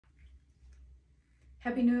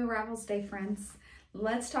Happy New Arrivals Day, friends.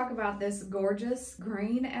 Let's talk about this gorgeous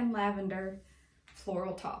green and lavender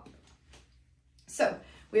floral top. So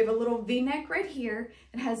we have a little V-neck right here.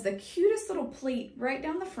 It has the cutest little pleat right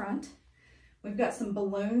down the front. We've got some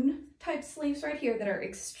balloon type sleeves right here that are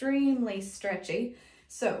extremely stretchy.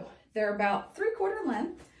 So they're about 3/4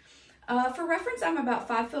 length. For reference, I'm about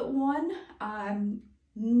 5'1". I'm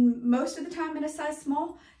most of the time in a size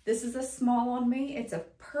small. This is a small on me. It's a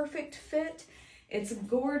perfect fit. It's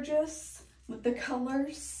gorgeous with the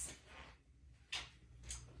colors.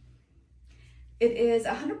 It is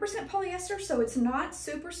 100% polyester, so it's not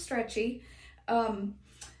super stretchy.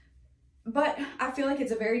 But I feel like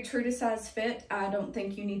it's a very true to size fit. I don't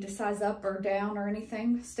think you need to size up or down or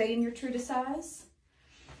anything. Stay in your true to size.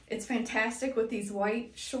 It's fantastic with these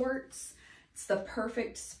white shorts. It's the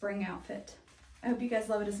perfect spring outfit. I hope you guys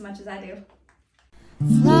love it as much as I do.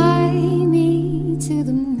 Fly me to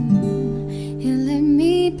the moon and let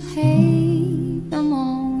me play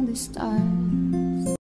among the stars.